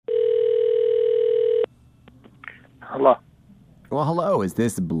Hello. Well, hello. Is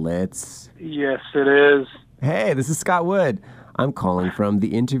this Blitz? Yes, it is. Hey, this is Scott Wood. I'm calling from the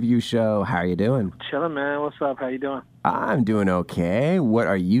interview show. How are you doing? Chilling, man. What's up? How you doing? I'm doing okay. What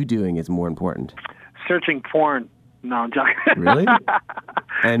are you doing is more important. Searching porn. No, I'm joking. Really?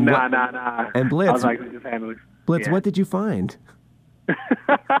 And Nah. And Blitz, I was like, just handling. Blitz, Yeah. what did you find?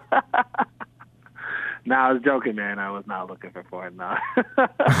 Nah, I was joking, man. I was not looking for porn, no.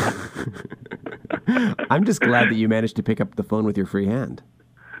 I'm just glad that you managed to pick up the phone with your free hand.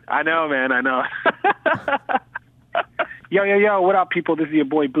 I know, man. I know. Yo, what up, people? This is your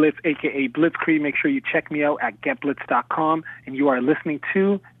boy Blitz, a.k.a. Blitzkrieg. Make sure you check me out at getblitz.com, and you are listening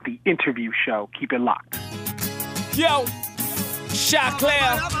to The Interview Show. Keep it locked. Yo,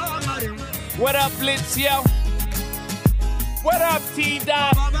 Choclair. What up, Blitz, yo? What up,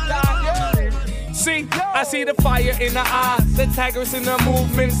 T-Dot? See, I see the fire in her eyes, the tigers in her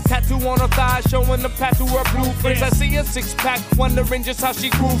movements, tattoo on her thighs, showing the path to her blueprints. I see a six-pack, wondering just how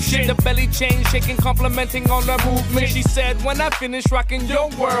she grooves shit. The belly chain shaking, complimenting on her movement. She said, when I finish rocking your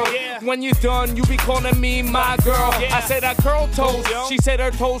world, when you're done, you be calling me my girl. I said I curl toes, she said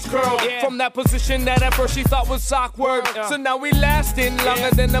her toes curl. From that position that at first she thought was awkward. So now we lasting longer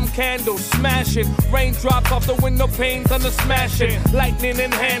than them candles, smashing. Raindrops off the window pane, thunder smashing. Lightning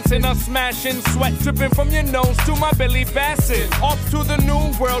enhancing, us smashing, sweat dripping from your nose to my belly bassin'. Off to the new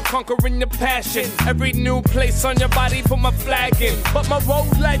world, conquering the passion. Every new place on your body, put my flag in. But my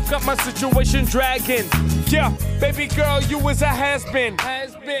road life got my situation dragging. Yeah, baby girl, you was a has-been.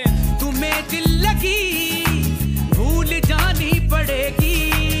 तुम्हें दिल लगी भूल जानी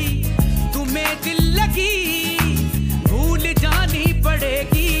पड़ेगी तुम्हें दिल लगी भूल जानी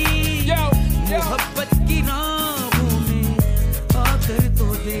पड़ेगी मोहब्बत की राहों में आकर तो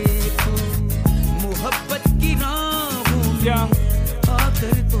देखो मोहब्बत की राहों में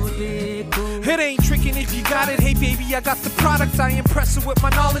आकर तो देखो. It ain't tricking if you got it. Hey baby, I got the product. I impress her with my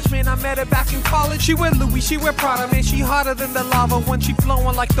knowledge, man. I met her back in college. She wear Louis, she wear Prada, man. She hotter than the lava when she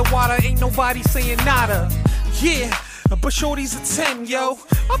flowing like the water. Ain't nobody saying nada. Yeah. But shorty's a 10, yo.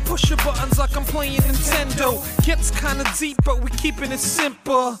 I push her buttons like I'm playing Nintendo. Gets kinda deep, but we keeping it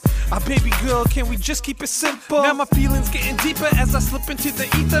simple. Baby girl, can we just keep it simple? Now my feelings getting deeper as I slip into the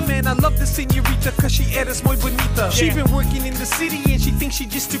ether. Man, I love the señorita, cause she eres muy bonita. She been working in the city and she thinks she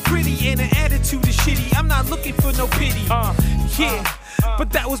just too pretty. And her attitude is shitty, I'm not looking for no pity.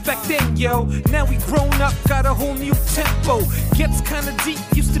 But that was back then, yo. Now we grown up, got a whole new tempo. Gets kinda deep,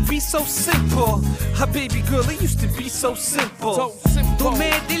 used to be so simple. Baby girl, it used to be so simple.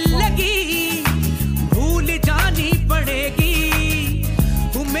 तुम्हें दिल लगी भूल जानी पड़ेगी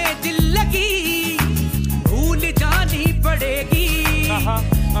तुम्हें दिल लगी भूल जानी पड़ेगी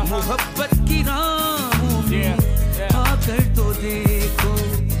मोहब्बत की राहों में आकर तो देखो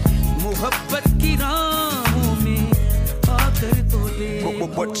मोहब्बत की राहों में आकर तो देखो.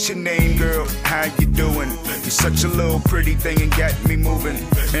 What's your name, girl? How you doing? You're such a little pretty thing and got me moving.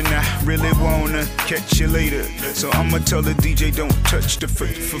 And I really wanna catch you later. So I'ma tell the DJ don't touch the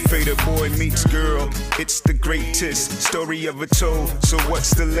fader. Boy meets girl, it's the greatest story ever told. So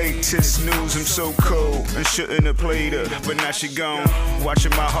what's the latest news? I'm so cold and shouldn't have played her, but now she gone,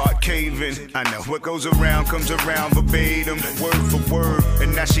 watching my heart caving. I know what goes around comes around verbatim, word for word.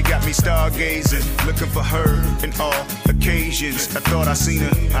 And now she got me stargazing, looking for her in all occasions. I thought I seen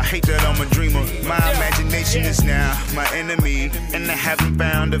her, I hate that I'm a dreamer. My imagination is now my enemy, and I haven't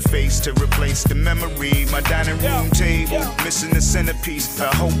found a face to replace the memory. My dining room table, missing the centerpiece.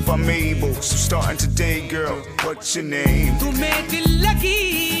 I hope I'm able, so starting today, girl, what's your name? तुम्हें दिल लगी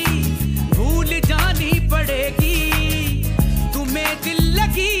भूल जानी पड़ेगी तुम्हें दिल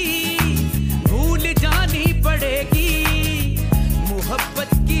लगी भूल जानी पड़ेगी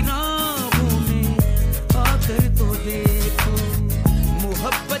मोहब्बत की राहों में आकर तो देखो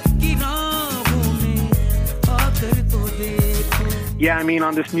मोहब्बत की राहों में आकर तो देखो. Yeah, I mean,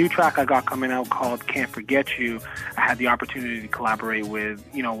 on this new track I got coming out called Can't Forget You, I had the opportunity to collaborate with,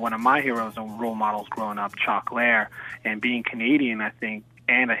 one of my heroes and role models growing up, Choclair. And being Canadian, I think,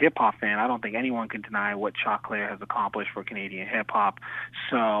 and a hip-hop fan, I don't think anyone can deny what Choclair has accomplished for Canadian hip-hop.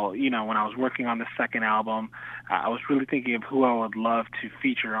 So, when I was working on the second album, I was really thinking of who I would love to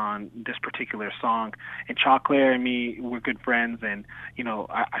feature on this particular song. And Choclair and me, we're good friends, and,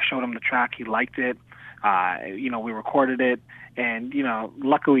 I showed him the track, he liked it. We recorded it, and,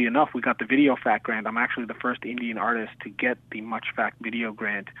 luckily enough, we got the Video Fact grant. I'm actually the first Indian artist to get the Much Fact Video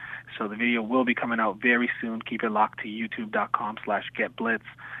grant. So the video will be coming out very soon. Keep it locked to youtube.com/getblitz.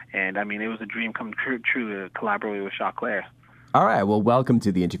 And, I mean, it was a dream come true to collaborate with Choclair. All right, well, welcome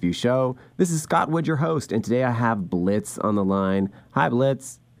to the interview show. This is Scott Wood, your host, and today I have Blitz on the line. Hi,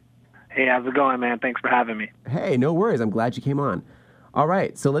 Blitz. Hey, how's it going, man? Thanks for having me. Hey, no worries. I'm glad you came on. All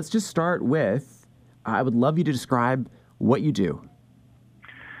right, so let's just start with, I would love you to describe what you do.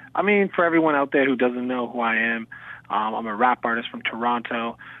 I mean, for everyone out there who doesn't know who I am, I'm a rap artist from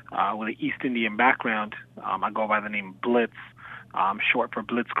Toronto with an East Indian background. I go by the name Blitz, short for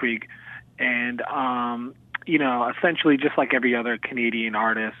Blitzkrieg. And, essentially just like every other Canadian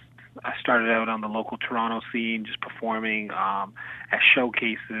artist, I started out on the local Toronto scene, just performing at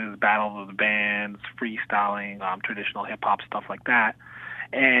showcases, battles of the bands, freestyling, traditional hip-hop, stuff like that.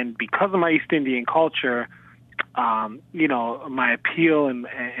 And because of my East Indian culture, my appeal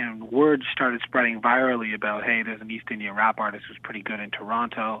and word started spreading virally about, hey, there's an East Indian rap artist who's pretty good in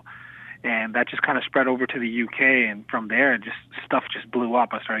Toronto. And that just kind of spread over to the UK, and from there, stuff just blew up.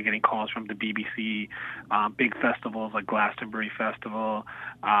 I started getting calls from the BBC, big festivals like Glastonbury Festival,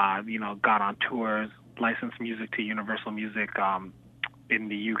 got on tours, licensed music to Universal Music in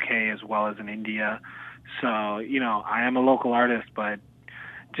the UK as well as in India. So, I am a local artist, but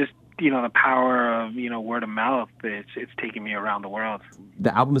just, the power of, word of mouth, it's taking me around the world.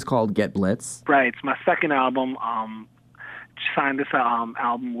 The album is called Get Blitz. Right. It's my second album. Signed this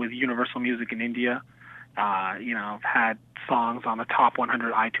album with Universal Music in India. I've had songs on the top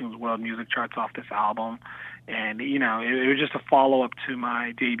 100 iTunes World Music Charts off this album. And, it was just a follow-up to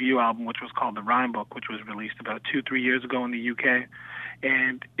my debut album, which was called The Rhyme Book, which was released about 2-3 years ago in the UK.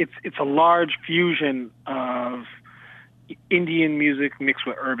 And it's a large fusion of Indian music mixed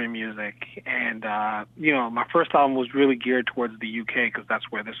with urban music. And, my first album was really geared towards the UK because that's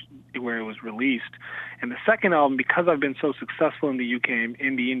where it was released. And the second album, because I've been so successful in the UK and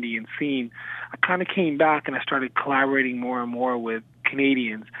in the Indian scene, I kind of came back and I started collaborating more and more with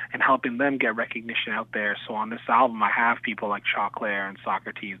Canadians and helping them get recognition out there. So on this album, I have people like Choclair and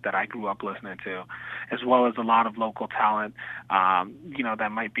Socrates that I grew up listening to, as well as a lot of local talent,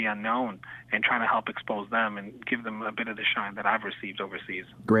 that might be unknown, and trying to help expose them and give them a bit of the shine that I've received overseas.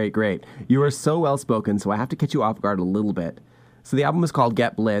 Great, great. You are so well-spoken, so I have to catch you off guard a little bit. So the album is called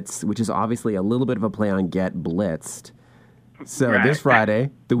Get Blitz, which is obviously a little bit of a play on Get Blitzed. So Right. This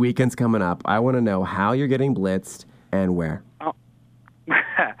Friday, the weekend's coming up. I want to know how you're getting blitzed and where. Oh.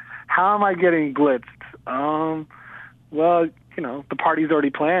 How am I getting blitzed? Well, the party's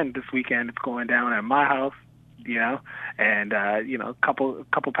already planned this weekend. It's going down at my house, and a couple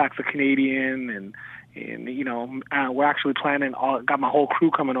packs of Canadian, and we're actually planning. Got my whole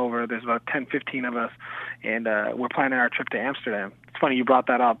crew coming over. There's about 10-15 of us, and we're planning our trip to Amsterdam. It's funny you brought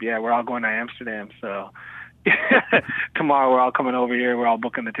that up. Yeah, we're all going to Amsterdam. So tomorrow we're all coming over here. We're all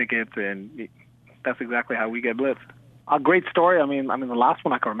booking the tickets, and that's exactly how we get blitzed. A great story. I mean, the last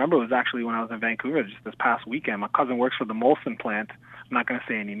one I can remember was actually when I was in Vancouver just this past weekend. My cousin works for the Molson plant. I'm not going to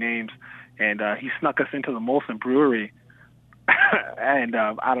say any names. And he snuck us into the Molson brewery. And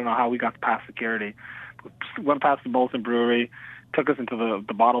I don't know how we got past security. We went past the Molson brewery, took us into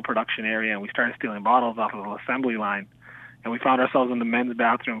the bottle production area, and we started stealing bottles off of the assembly line. And we found ourselves in the men's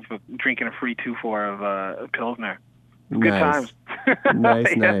bathroom for drinking a free 2-4 of Pilsner. Good times.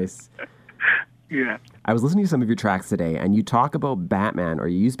 Nice. Yeah. I was listening to some of your tracks today, and you talk about Batman, or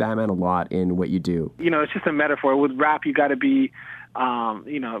you use Batman a lot in what you do. It's just a metaphor. With rap, you got to be,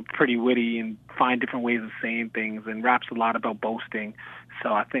 pretty witty and find different ways of saying things. And rap's a lot about boasting.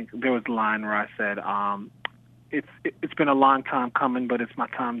 So I think there was a line where I said, it's been a long time coming, but it's my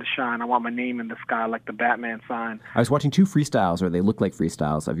time to shine. I want my name in the sky like the Batman sign. I was watching 2 freestyles, or they look like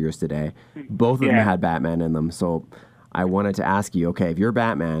freestyles of yours today. Both of them had Batman in them. So I wanted to ask you, okay, if you're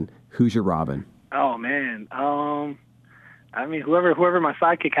Batman, who's your Robin? Oh man, whoever my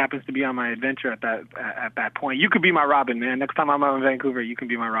sidekick happens to be on my adventure at that point. You could be my Robin, man. Next time I'm out in Vancouver, you can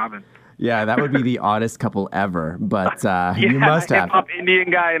be my Robin. Yeah, that would be the oddest couple ever, but you must have. Hip-hop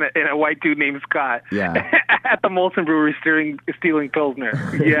Indian guy and a white dude named Scott. Yeah. At the Molson Brewery stealing Pilsner.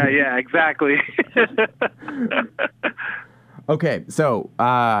 Yeah, exactly. Okay, so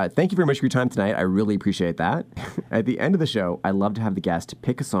thank you very much for your time tonight. I really appreciate that. At the end of the show, I love to have the guest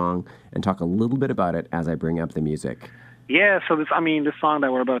pick a song and talk a little bit about it as I bring up the music. Yeah, so this song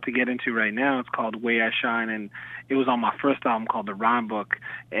that we're about to get into right now, it's called Way I Shine, and it was on my first album called The Rhyme Book.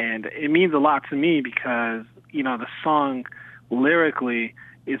 And it means a lot to me because, the song lyrically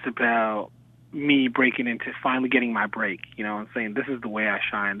is about me breaking into finally getting my break, and saying, this is the way I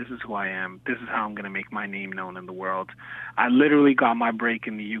shine, this is who I am, this is how I'm going to make my name known in the world. I literally got my break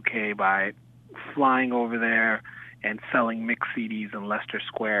in the UK by flying over there and selling mixed CDs in Leicester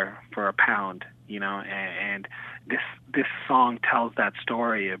Square for £1, and this song tells that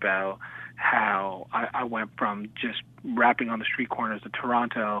story about how I went from just rapping on the street corners of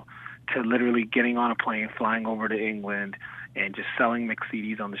Toronto to literally getting on a plane, flying over to England, and just selling mixed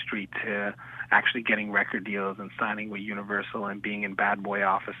CDs on the street to actually getting record deals and signing with Universal and being in bad boy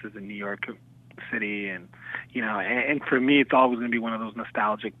offices in New York City. And, you know, and for me, it's always going to be one of those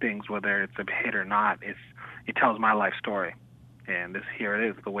nostalgic things, whether it's a hit or not. It tells my life story. And here it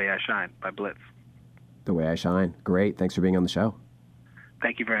is, The Way I Shine by Blitz. The Way I Shine. Great. Thanks for being on the show.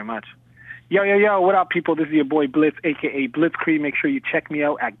 Thank you very much. Yo, what up, people? This is your boy Blitz, a.k.a. Blitzkrieg. Make sure you check me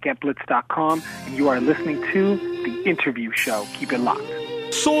out at getblitz.com. And you are listening to The Interview Show. Keep it locked.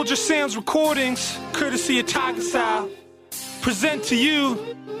 Soldier Sounds Recordings, courtesy of Tiger Style, present to you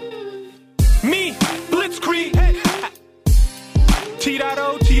me, Blitzkrieg.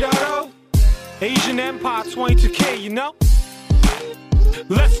 T.O, Asian Empire 22K, you know?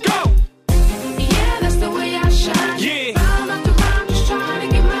 Let's go! Yeah, that's the way I shine. Yeah. I'm not the rhyme, just trying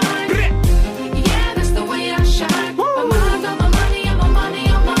to get mine. Yeah, that's the way I shine. My mind on my money, and my money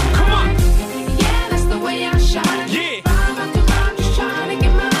on my mind. Come on! Yeah, that's the way I shine. Yeah. I'm not the rhyme, just trying to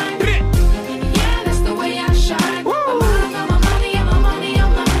get mine. Yeah, that's the way I shine. My mind on my money, and my money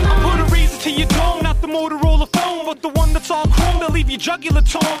on my mind. I put a razor to your dome, not the Motorola phone, but the one that's all chrome to leave your jugular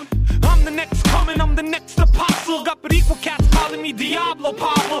torn. I'm the next coming, I'm the next apostle. Got but equal cats calling me Diablo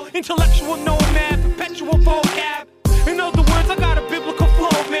Pablo. Intellectual nomad, perpetual vocab. In other words, I got a biblical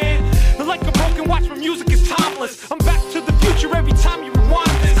flow, man. Like a broken watch, my music is timeless. I'm back to the future every time you rewind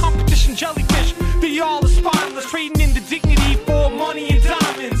this. Competition jellyfish, they all are spineless. Trading in the dignity for money and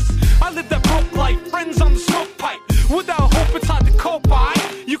diamonds. I live that broke life, friends on the smoke pipe. Without hope, it's hard to cope by.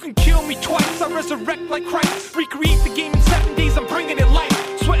 You can kill me twice, I resurrect like Christ. Recreate the game in 7 days, I'm bringing it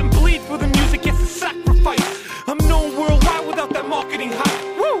life. Sweat and bleed for the music, it's a sacrifice. I'm known worldwide without that marketing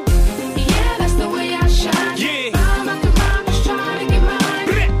hype. Woo! Yeah, that's the way I shine. Yeah. I'm not the rhyme, just trying to get mine.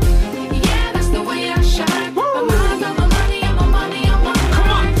 Yeah, that's the way I shine. My mind on my money, and my money on my mind. Come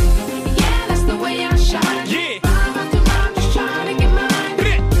on! Yeah, that's the way I shine. Yeah. I'm not the rhyme, just trying to get mine.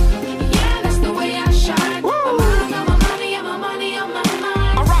 Yeah, that's the way I shine. My mind on my money, and my money on my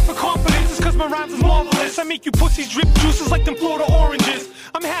mind. I rock for confidence, it's cause my rhymes is marvelous. I make you pussies drip juices like them Florida oranges.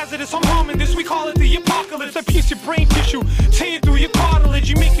 I'm hazardous, I'm harming this, we call it the apocalypse. I pierce your brain tissue, tear through your cartilage.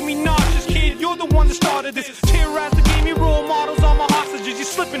 You making me nauseous, kid, you're the one that started this. Terrorize the game, you role models on my hostages. You're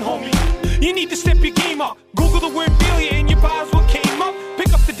slipping, homie, you need to step your game up. Google the word failure and your buyers what came up.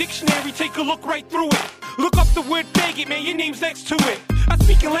 Pick up the dictionary, take a look right through it. Look up the word faggot, man, your name's next to it. I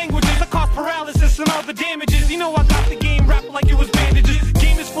speak in languages, I cause paralysis and other damages. You know I got the game wrapped like it was bandages.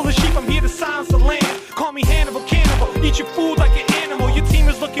 Game is full of sheep, I'm here to silence the land. Call me Hannibal Cannibal, eat your food like an animal. Your team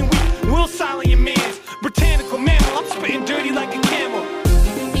is looking weak, we'll silence your mans. Botanical mammal, I'm spitting dirty like a camel.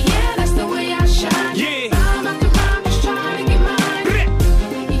 Yeah, that's the way I shine. Yeah. I'm not the rhyme, just trying to get mine.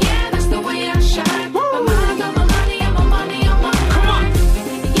 Yeah, that's the way I shine. My mind on my money, and my money on my mind. Come on!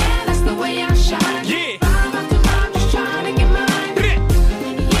 Yeah, that's the way I shine. Yeah. I'm not the rhyme, just trying to get mine.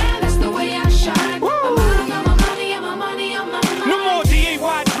 Yeah, that's the way I shine. My mind on my money, and my money on my mind. No more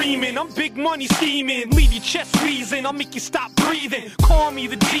DAY dreaming, I'm big money scheming. Leave your chest wheezing, I'll make you stop breathing. Call me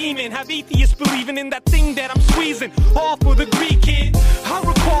the demon, have atheists believing in that thing that I'm squeezing. All for the Greek kid, I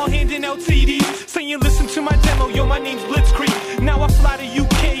recall handing out CDs, saying listen to my demo, yo my name's Blitzkrieg. Now I fly to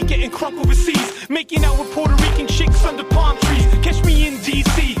UK, getting crunk overseas, making out with Puerto Rican chicks under palm trees. Catch me in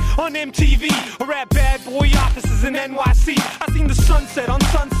DC, on MTV, or at bad boy offices in NYC. I seen the sunset on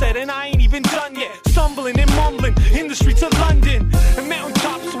Sunset and I ain't even done yet. Stumbling and mumbling in the streets of London, and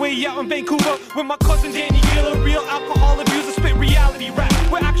mountaintops way out in Vancouver with my cousin Danny Giller. Real alcohol abuser, spit reality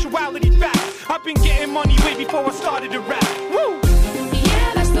rap with actuality facts. I've been getting money way before I started to rap. Woo!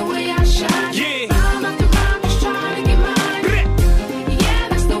 Yeah, that's the way I shine. Yeah. I'm not the rhyme, just trying to get mine. Yeah,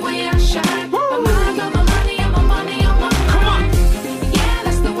 that's the way I shine. My mind on my money, and my money on my mind. Come on! Yeah,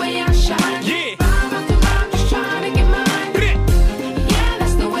 that's the way I shine. Yeah. I'm not the rhyme, just trying to get mine. Yeah,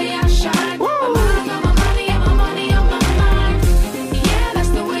 that's the way I shine. My mind on my money, and my money on my mind. Yeah, that's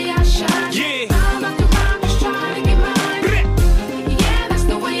the way I shine. Yeah. I'm not the rhyme, just trying to get mine. Yeah, that's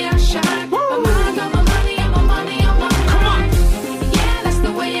the way I shine. My mind on my money, and my money on my mind. Come on! Yeah, that's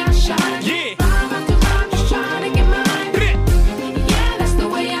the way I shine. Yeah. I'm not the rhyme, just trying to get mine. Yeah, that's the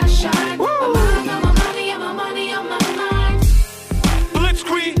way I shine. My mind on my money, and my money on my mind.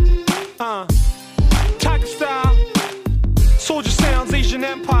 Blitzkrieg, Tiger Style, Soldier Sounds, Asian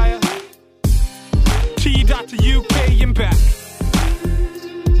Empire, T.UK and back.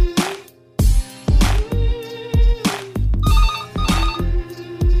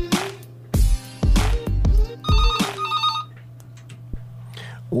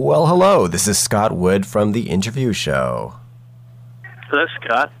 Well, hello. This is Scott Wood from The Interview Show. Hello,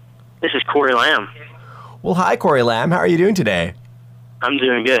 Scott. This is Cory Lamb. Well, hi, Cory Lamb. How are you doing today? I'm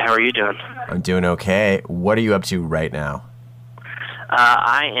doing good. How are you doing? I'm doing okay. What are you up to right now?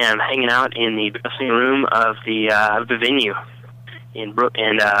 I am hanging out in the dressing room of the venue in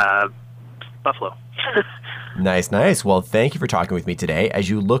Buffalo. Nice. Well, thank you for talking with me today. As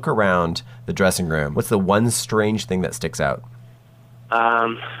you look around the dressing room, what's the one strange thing that sticks out?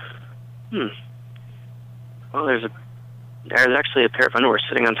 Well, there's actually a pair of underwear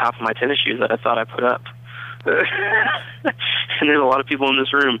sitting on top of my tennis shoes that I thought I put up. And there's a lot of people in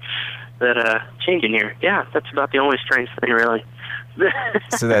this room that change in here. Yeah, that's about the only strange thing, really.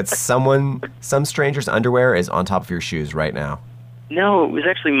 So that's some stranger's underwear is on top of your shoes right now. No, it was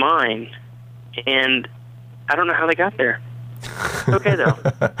actually mine, and I don't know how they got there. Okay, though.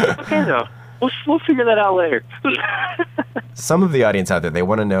 We'll figure that out later. Some of the audience out there, they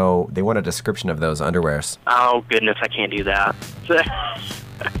want a description of those underwears. Oh, goodness, I can't do that.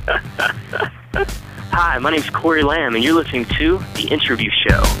 Hi, my name's Cory Lamb, and you're listening to The Interview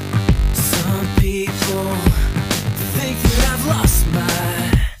Show. Some people think that I've lost my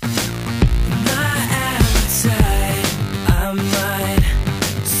appetite. I might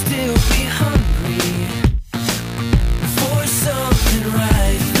still be hungry for something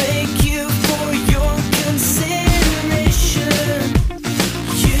right. Thank you for your consideration.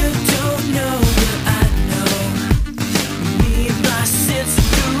 You don't know what I know. Me, my sense of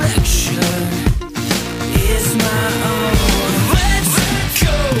direction is my own. Let's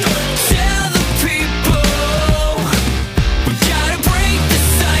go tell the people we gotta break the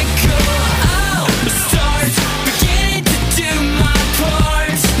cycle. I'll start beginning to do my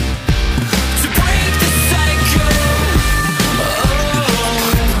part to break the cycle.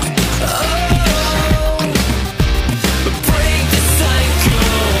 Break the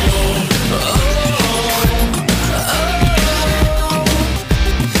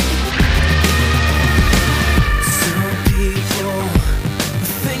Some people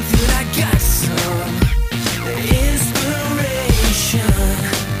think that I got some inspiration.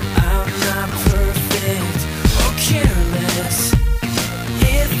 I'm not perfect or careless.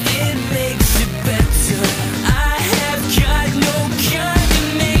 If it makes it better, I have got no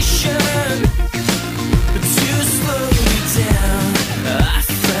condemnation to slow me down. I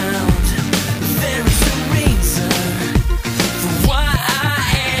found there is a reason for why I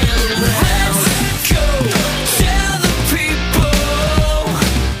am around. Let's go tell the people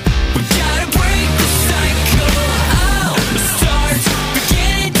we gotta break the cycle. I'll start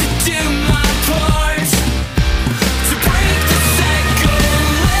beginning to do my part to break the cycle.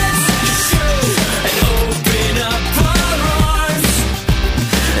 Let's show and open up our arms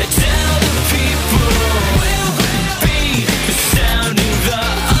and tell the people we'll be sounding the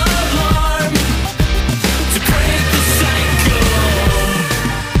alarm to break the cycle.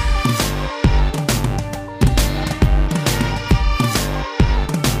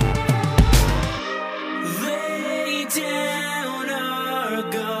 Lay down our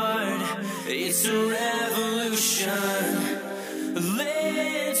guard. It's a revolution.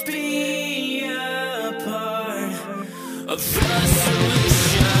 Let's be a part of the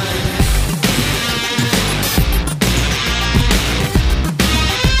solution.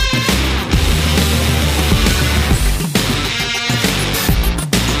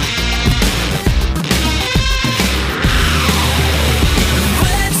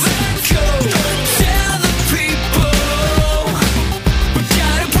 Let's go tell the people we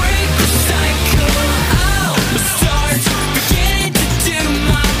gotta break the cycle. I'll start beginning to do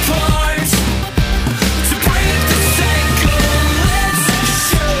my part to break the cycle. Let's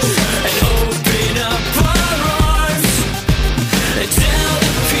show and open up our arms and tell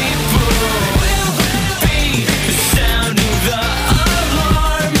the people we'll be sounding the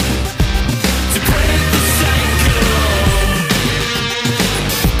alarm to break the cycle.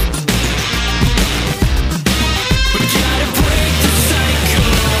 We gotta break the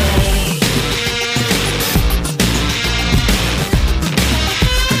cycle.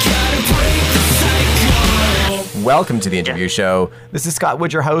 We gotta break the cycle. Welcome to the Interview Show. This is Scott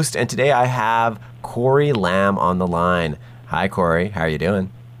Wood, your host, and today I have Cory Lamb on the line. Hi, Cory. How are you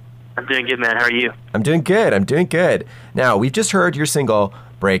doing? I'm doing good, man. How are you? I'm doing good. Now, we've just heard your single,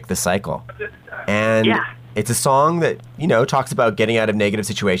 Break the Cycle. And Yeah. it's a song that, talks about getting out of negative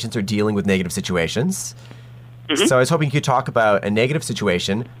situations or dealing with negative situations. So I was hoping you could talk about a negative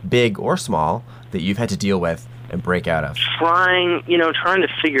situation, big or small, that you've had to deal with and break out of. Trying to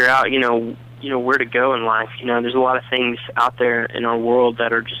figure out, where to go in life. There's a lot of things out there in our world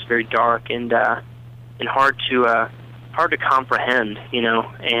that are just very dark and hard to comprehend.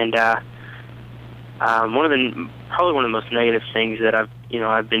 And probably one of the most negative things that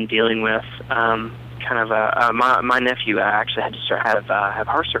I've been dealing with. My nephew actually had to have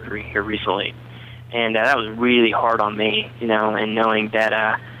heart surgery here recently, and that was really hard on me, you know, and knowing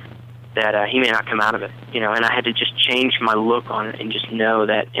that he may not come out of it, you know, and I had to just change my look on it and just know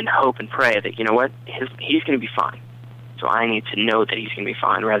that, and hope and pray that, you know what, he's going to be fine. So I need to know that he's going to be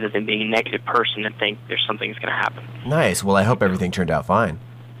fine rather than being a negative person and think there's something that's going to happen. Nice. Well, I hope everything turned out fine.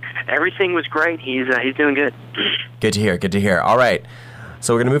 Everything was great. He's doing good. Good to hear. Good to hear. All right.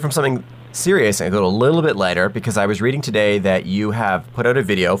 So we're going to move from something serious and go to a little bit lighter, because I was reading today that you have put out a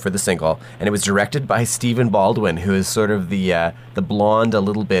video for the single, and it was directed by Stephen Baldwin, who is sort of the blonde, a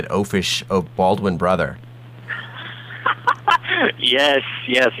little bit oafish Baldwin brother. Yes.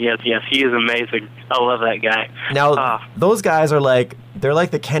 He is amazing. I love that guy. Now, those guys are they're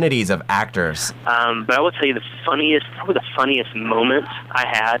like the Kennedys of actors. But I will tell you probably the funniest moment I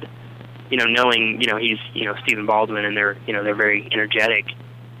had, you know, knowing, you know, he's, you know, Stephen Baldwin, and they're very energetic.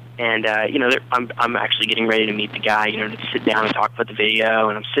 And, you know, I'm actually getting ready to meet the guy, you know, to sit down and talk about the video.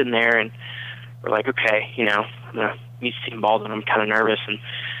 And I'm sitting there, and we're like, okay, you know, I'm going to meet Stephen Baldwin. I'm kind of nervous. And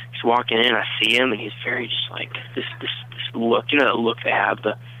he's walking in, I see him, and he's very just like this look, you know, that look they have,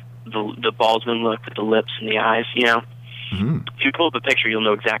 the Baldwin look with the lips and the eyes, you know. Mm-hmm. If you pull up a picture, you'll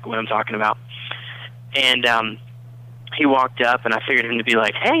know exactly what I'm talking about. And he walked up, and I figured him to be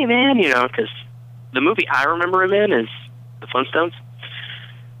like, hey, man, you know, because the movie I remember him in is The Flintstones,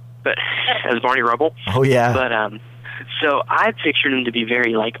 but as Barney Rubble. Oh, yeah. But so I pictured him to be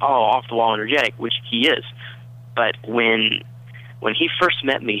very, like, off-the-wall energetic, which he is. But when he first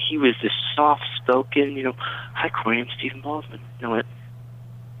met me, he was this soft-spoken, you know, hi, Cory, I'm Stephen Baldwin. And I went,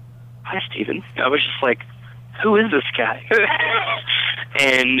 hi, Stephen. I was just like, who is this guy?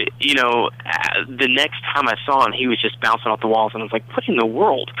 And, you know, the next time I saw him, he was just bouncing off the walls, and I was like, what in the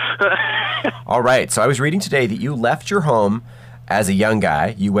world? All right, so I was reading today that you left your home as a young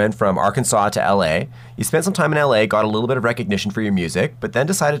guy. You went from Arkansas to L.A. You spent some time in L.A., got a little bit of recognition for your music, but then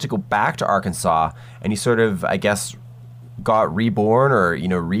decided to go back to Arkansas, and you sort of, I guess, got reborn or, you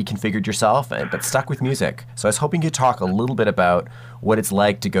know, reconfigured yourself, but stuck with music. So I was hoping you'd talk a little bit about what it's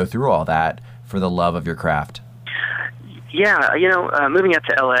like to go through all that for the love of your craft. Yeah, you know, moving out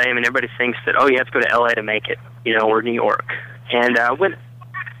to L.A., I mean, everybody thinks that, oh, you have to go to L.A. to make it, you know, or New York. And went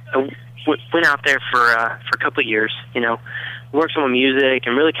out there for a couple of years, you know, worked on my music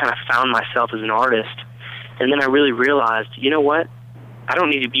and really kind of found myself as an artist. And then I really realized, you know what, I don't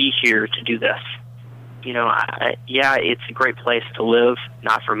need to be here to do this. You know, yeah, it's a great place to live.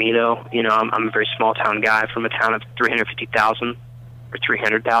 Not for me, though. You know, I'm a very small-town guy from a town of 350,000 or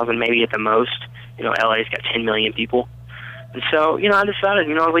 300,000 maybe at the most. You know, LA's got 10 million people. And so, you know, I decided,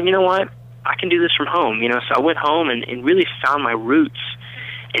 you know, like, you know what, I can do this from home. You know, so I went home and really found my roots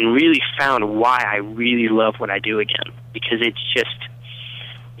and really found why I really love what I do again. Because it's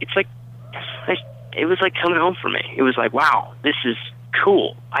like, it was like coming home for me. It was like, wow, this is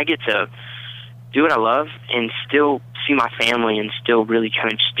cool. I get to do what I love and still see my family and still really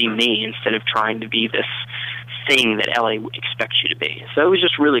kind of just be me instead of trying to be this thing that LA expects you to be. So it was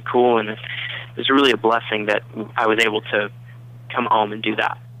just really cool, and it was really a blessing that I was able to come home and do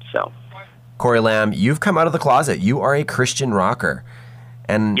that. So, Cory Lamb, you've come out of the closet. You are a Christian rocker.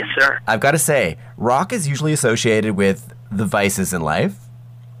 And yes, sir. I've got to say, rock is usually associated with the vices in life.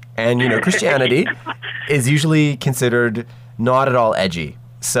 And, you know, Christianity is usually considered not at all edgy.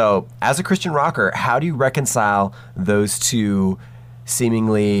 So, as a Christian rocker, how do you reconcile those two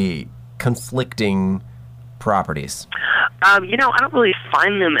seemingly conflicting properties? You know, I don't really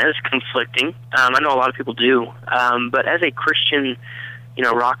find them as conflicting. I know a lot of people do. But as a Christian, you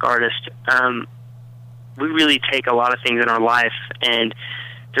know, rock artist, we really take a lot of things in our life, and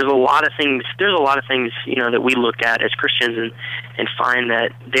there's a lot of things, you know, that we look at as Christians and find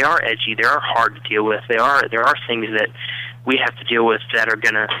that they are edgy, they are hard to deal with. There are things that we have to deal with that are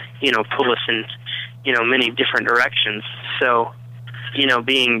going to, you know, pull us in, you know, many different directions. So, you know,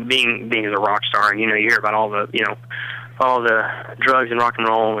 being a rock star, and, you know, you hear about all the drugs and rock and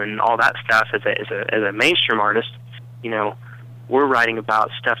roll and all that stuff as a mainstream artist, you know, we're writing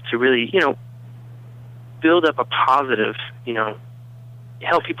about stuff to really, you know, build up a positive, you know,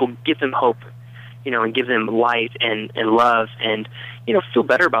 help people, give them hope, you know, and give them light and love, and, you know, feel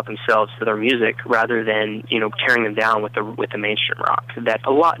better about themselves with our music rather than, you know, tearing them down with the mainstream rock. That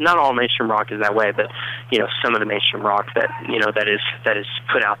not all mainstream rock is that way, but, you know, some of the mainstream rock that, you know, that is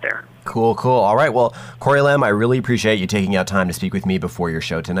put out there. Cool. All right. Well, Cory Lamb, I really appreciate you taking out time to speak with me before your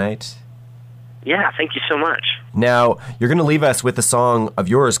show tonight. Yeah, thank you so much. Now, you're going to leave us with a song of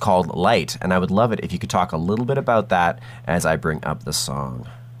yours called Light, and I would love it if you could talk a little bit about that as I bring up the song.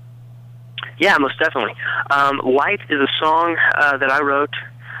 Yeah, most definitely. Light is a song that I wrote.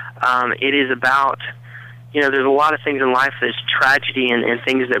 It is about, there's a lot of things in life that's tragedy and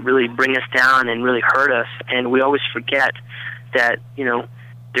things that really bring us down and really hurt us, and we always forget that,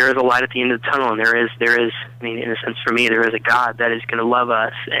 there is a light at the end of the tunnel, and there is, I mean, in a sense for me, there is a God that is going to love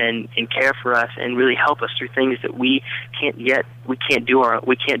us and care for us and really help us through things that we can't do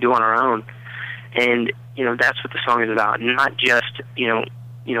on our own. And, that's what the song is about. Not just,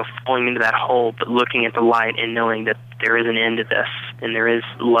 falling into that hole, but looking at the light and knowing that there is an end to this and there is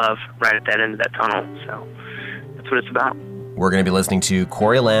love right at that end of that tunnel. So that's what it's about. We're going to be listening to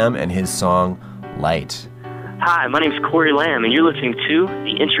Cory Lamb and his song, Light. Hi, my name's Cory Lamb, and you're listening to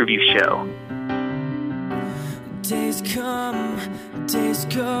The Interview Show. Days come, days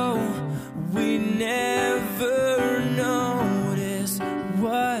go, we never notice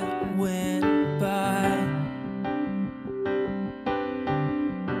what went by.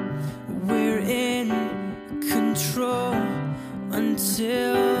 We're in control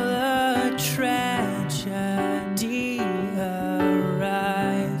until a tragedy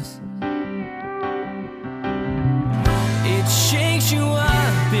arrives. It shakes you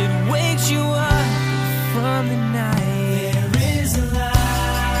up, it wakes you up from the night. There is a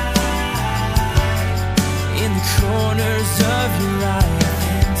light in the corners of your life,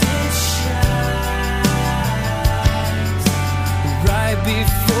 and it shines right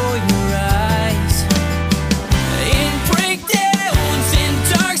before your eyes. In breakdowns, in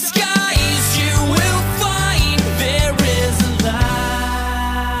dark skies, you will find there is a light.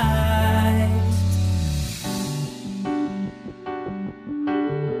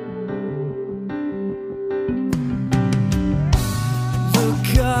 Look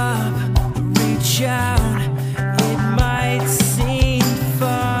up, reach out, it might seem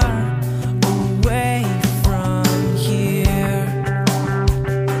far away from here.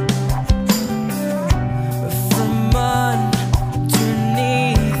 From underneath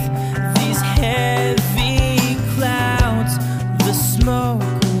these heavy clouds, the smoke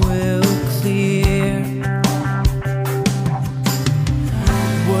will clear.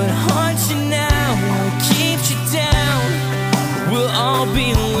 What haunts you now, what keeps you down, will all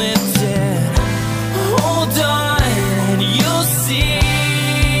be lifted. Hold on and you'll see.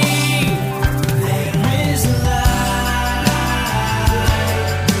 There is a light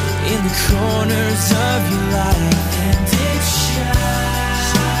in the corners of your life, and it shines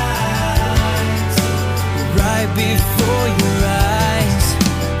right before your